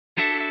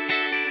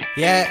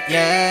Yeah,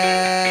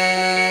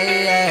 yeah,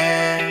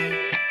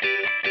 yeah.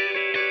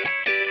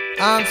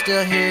 I'm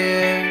still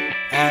here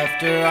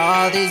after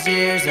all these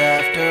years,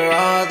 after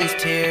all these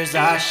tears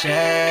I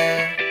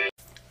shed.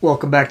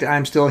 Welcome back to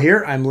I'm Still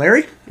Here. I'm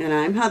Larry. And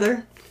I'm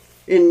Heather.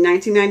 In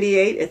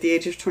 1998, at the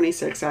age of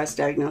 26, I was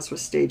diagnosed with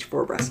stage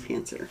 4 breast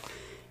cancer.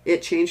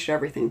 It changed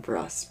everything for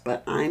us,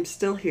 but I'm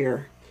still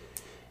here.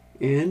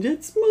 And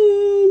it's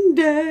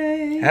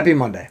Monday. Happy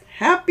Monday.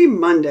 Happy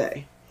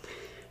Monday.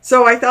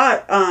 So I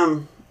thought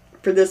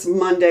for this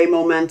Monday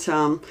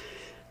momentum,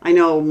 I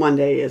know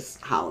Monday is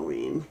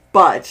Halloween,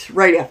 but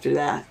right after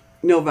that,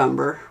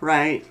 November,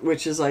 right?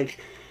 Which is like,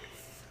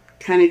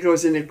 kind of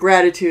goes into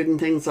gratitude and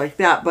things like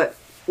that. But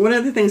one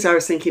of the things I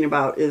was thinking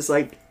about is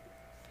like,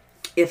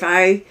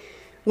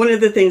 one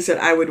of the things that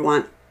I would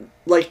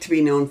like to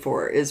be known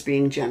for is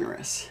being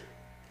generous.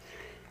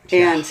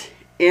 Yeah.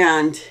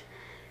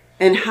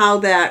 And how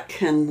that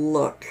can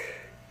look.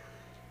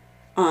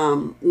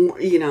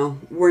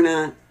 We're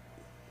not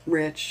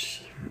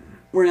rich.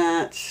 We're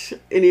not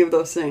any of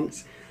those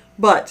things.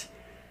 But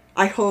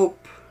I hope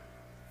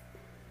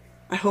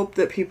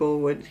that people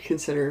would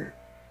consider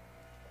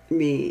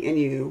me and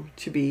you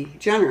to be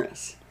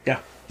generous. Yeah.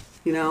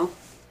 You know?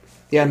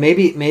 Yeah,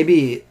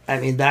 maybe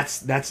I mean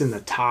that's in the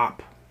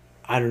top.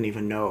 I don't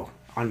even know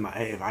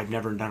I've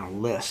never done a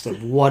list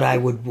of what I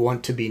would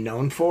want to be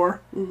known for.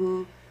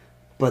 Mm-hmm.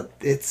 But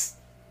it's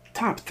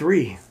top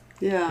 3.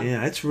 Yeah.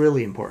 Yeah, it's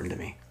really important to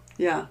me.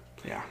 Yeah.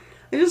 Yeah.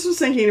 I just was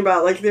thinking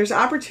about, like, there's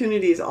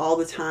opportunities all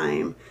the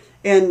time,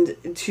 and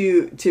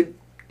to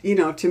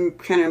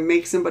kind of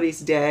make somebody's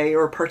day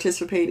or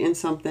participate in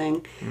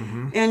something.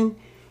 Mm-hmm. And,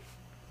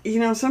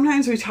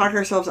 sometimes we talk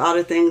ourselves out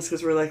of things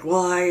because we're like,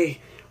 well,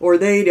 or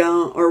they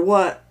don't, or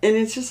what. And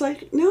it's just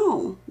like,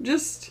 no,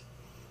 just,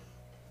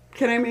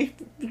 can I make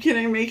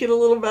it a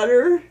little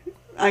better?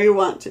 I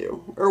want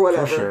to, or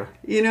whatever. For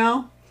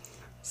sure.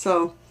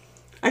 So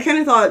I kind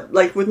of thought,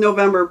 like, with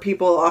November,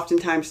 people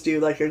oftentimes do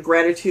like a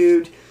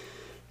gratitude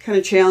kind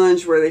of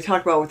challenge where they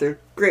talk about what they're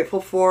grateful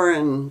for,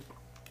 and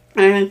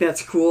I think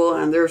that's cool.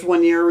 And there's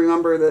one year,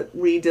 remember, that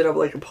we did a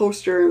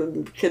poster,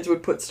 and kids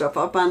would put stuff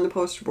up on the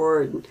poster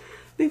board, and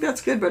I think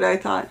that's good. But I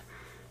thought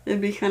it'd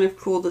be kind of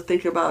cool to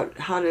think about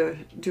how to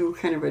do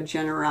kind of a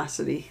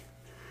generosity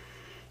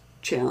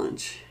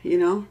challenge,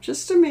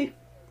 just to make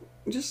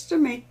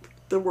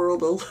the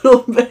world a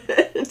little bit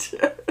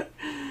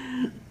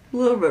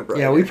brighter.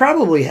 Yeah, we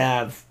probably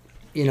have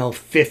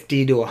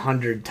 50 to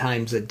 100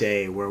 times a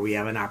day where we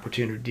have an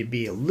opportunity to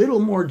be a little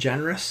more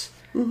generous.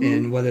 Mm-hmm.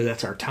 In whether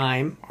that's our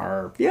time,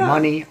 our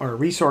money, our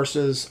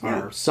resources,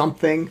 our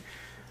something.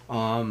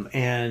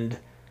 And,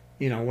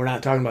 we're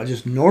not talking about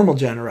just normal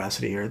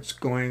generosity here. It's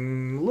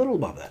going a little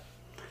above that.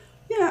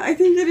 Yeah, I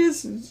think it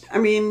is. I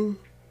mean,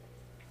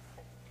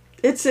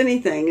 it's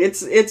anything.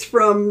 It's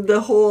from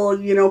the whole,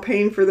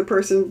 paying for the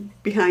person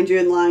behind you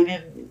in line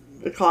in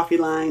the coffee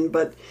line.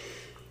 But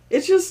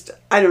it's just,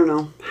 I don't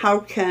know. How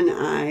can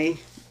I,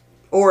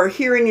 or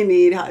hearing a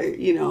need,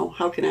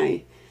 how can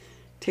I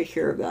take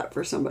care of that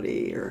for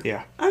somebody? Or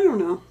I don't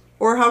know.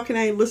 Or how can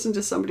I listen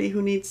to somebody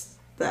who needs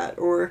that?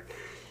 Or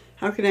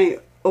how can I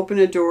open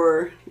a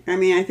door? I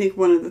mean, I think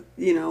one of the,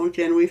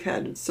 again, we've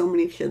had so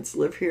many kids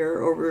live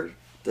here over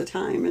the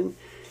time, and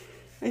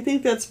I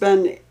think that's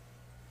been,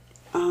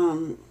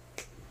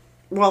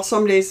 while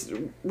some days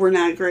were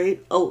not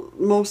great,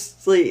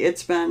 mostly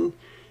it's been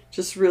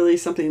just really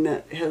something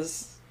that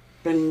has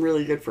been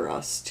really good for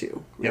us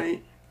too,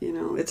 right?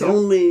 Yep. It's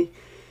only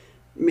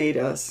made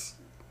us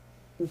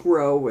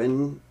grow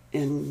and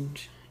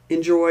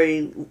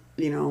enjoy,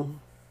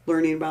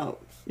 learning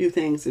about new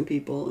things and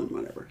people and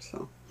whatever.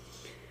 So,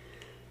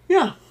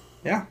 yeah.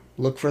 Yeah.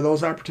 Look for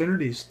those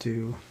opportunities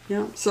to.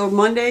 Yeah. So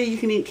Monday you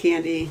can eat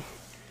candy.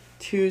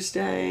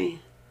 Tuesday,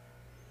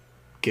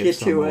 get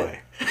to it.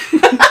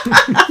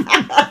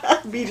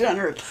 Be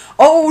generous.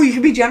 Oh, you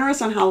can be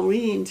generous on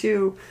Halloween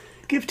too.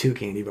 Give 2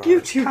 candy bars.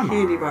 Give 2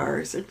 candy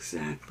bars.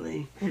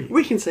 Exactly.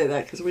 We can say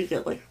that because we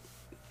get like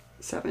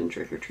 7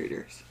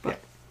 trick-or-treaters. But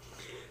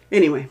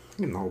anyway.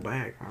 In the whole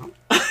bag, huh?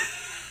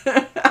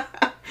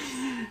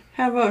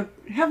 Have a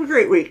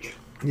great week.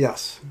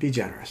 Yes. Be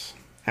generous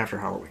after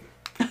Halloween.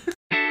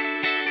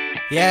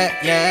 Yeah,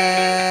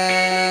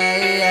 yeah,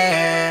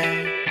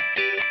 yeah.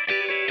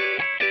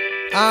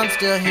 I'm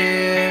still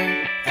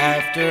here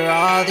after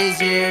all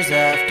these years,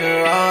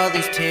 after all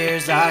these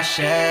tears I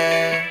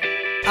shed.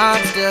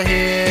 I'm still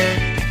here,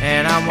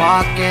 and I'm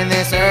walking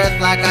this earth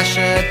like I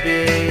should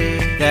be.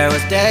 There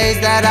was days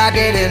that I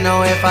didn't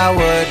know if I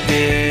would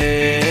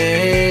be.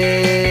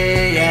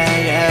 Yeah,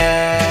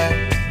 yeah.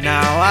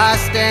 Now I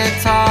stand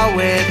tall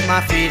with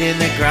my feet in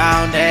the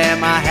ground and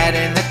my head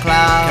in the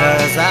clouds.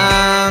 'Cause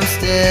I'm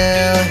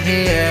still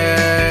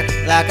here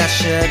like I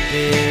should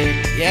be.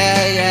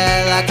 Yeah,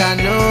 yeah, like I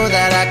knew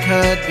that I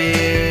could be.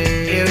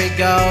 Here we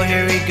go,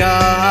 here we go.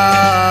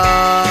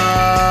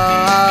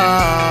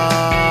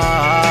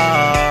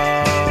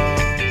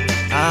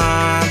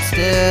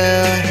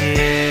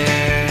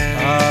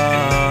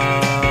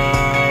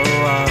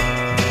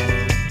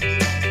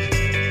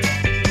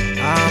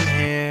 I'm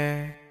here.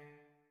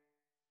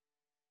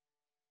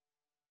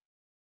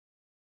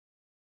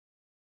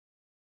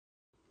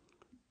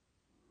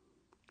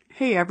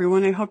 Hey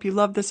everyone, I hope you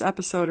loved this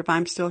episode of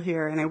I'm Still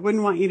Here, and I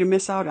wouldn't want you to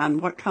miss out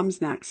on what comes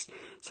next.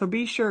 So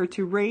be sure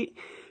to rate,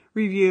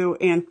 review,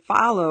 and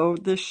follow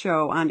this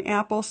show on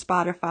Apple,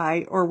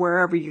 Spotify, or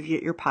wherever you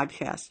get your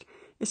podcast,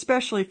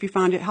 especially if you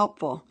found it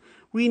helpful.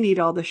 We need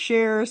all the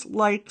shares,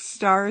 likes,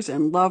 stars,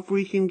 and love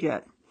we can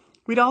get.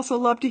 We'd also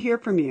love to hear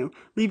from you.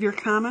 Leave your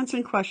comments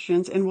and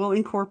questions, and we'll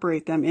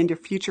incorporate them into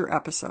future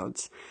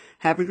episodes.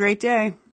 Have a great day.